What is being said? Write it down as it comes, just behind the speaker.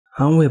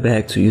And we're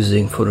back to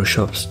using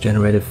Photoshop's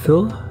Generative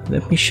Fill.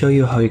 Let me show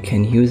you how you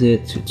can use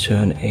it to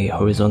turn a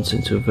horizontal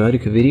into a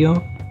vertical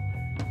video.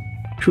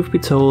 Truth be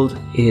told,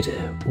 it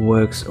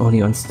works only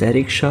on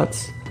static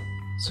shots,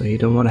 so you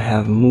don't want to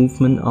have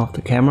movement of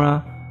the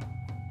camera.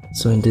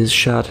 So in this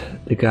shot,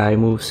 the guy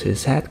moves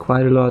his head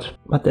quite a lot,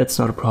 but that's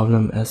not a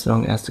problem as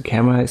long as the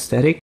camera is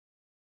static.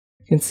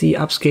 You can see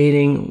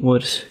upscaling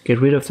would get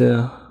rid of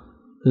the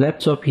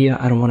laptop here.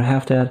 I don't want to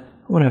have that.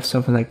 I want to have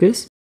something like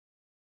this.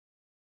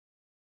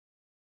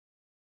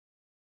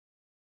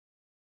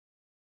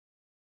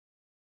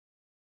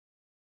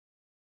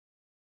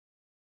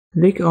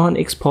 Click on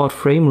export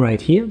frame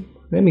right here.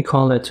 Let me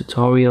call that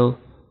tutorial.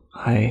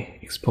 I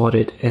export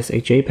it as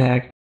a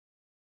JPEG.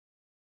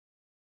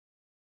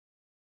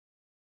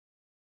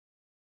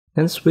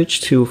 Then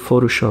switch to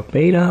Photoshop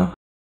Beta,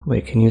 where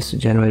you can use the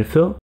Generative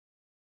Fill.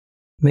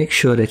 Make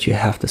sure that you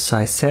have the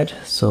size set,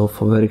 so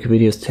for vertical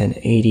videos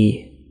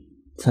 1080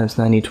 x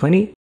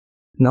 1920.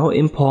 Now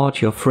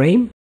import your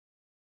frame,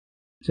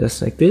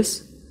 just like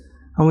this.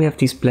 And we have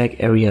these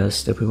black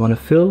areas that we want to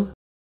fill.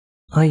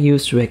 I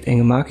use the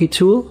rectangle marquee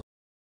tool.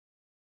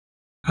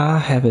 I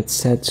have it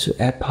set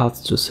to add parts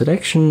to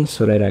selection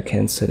so that I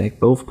can select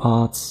both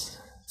parts,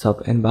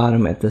 top and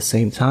bottom at the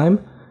same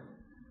time.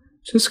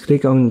 Just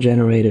click on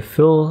Generative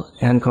Fill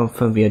and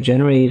confirm via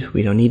Generate.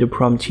 We don't need a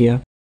prompt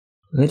here.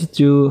 Let it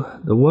do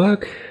the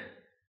work.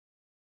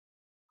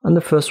 And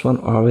the first one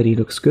already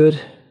looks good.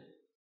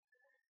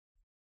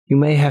 You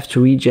may have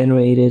to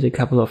regenerate it a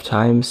couple of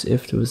times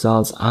if the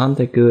results aren't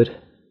that good.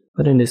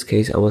 But in this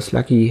case I was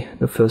lucky,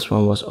 the first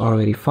one was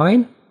already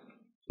fine.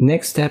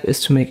 Next step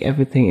is to make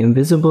everything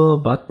invisible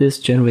but this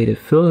Generative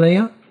Fill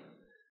layer.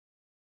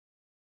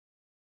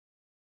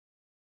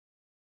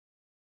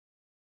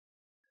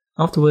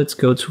 Afterwards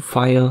go to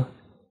File,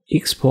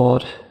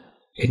 Export.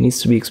 It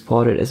needs to be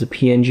exported as a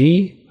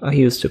PNG. I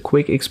used a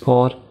quick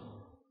export.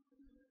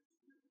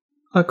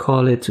 I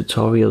call it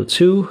Tutorial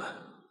 2.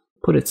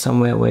 Put it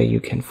somewhere where you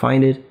can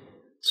find it.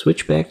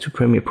 Switch back to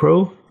Premiere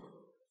Pro.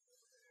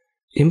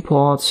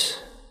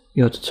 Import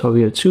your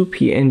Tutorial 2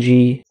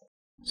 PNG.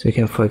 So you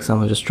can, for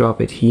example, just drop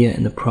it here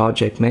in the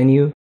project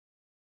menu.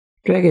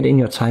 Drag it in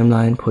your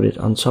timeline, put it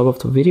on top of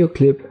the video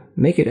clip,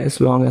 make it as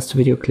long as the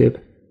video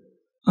clip.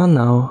 And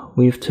now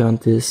we've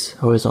turned this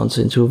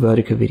horizontal into a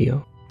vertical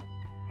video.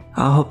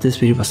 I hope this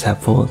video was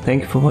helpful.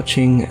 Thank you for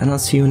watching and I'll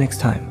see you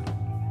next time.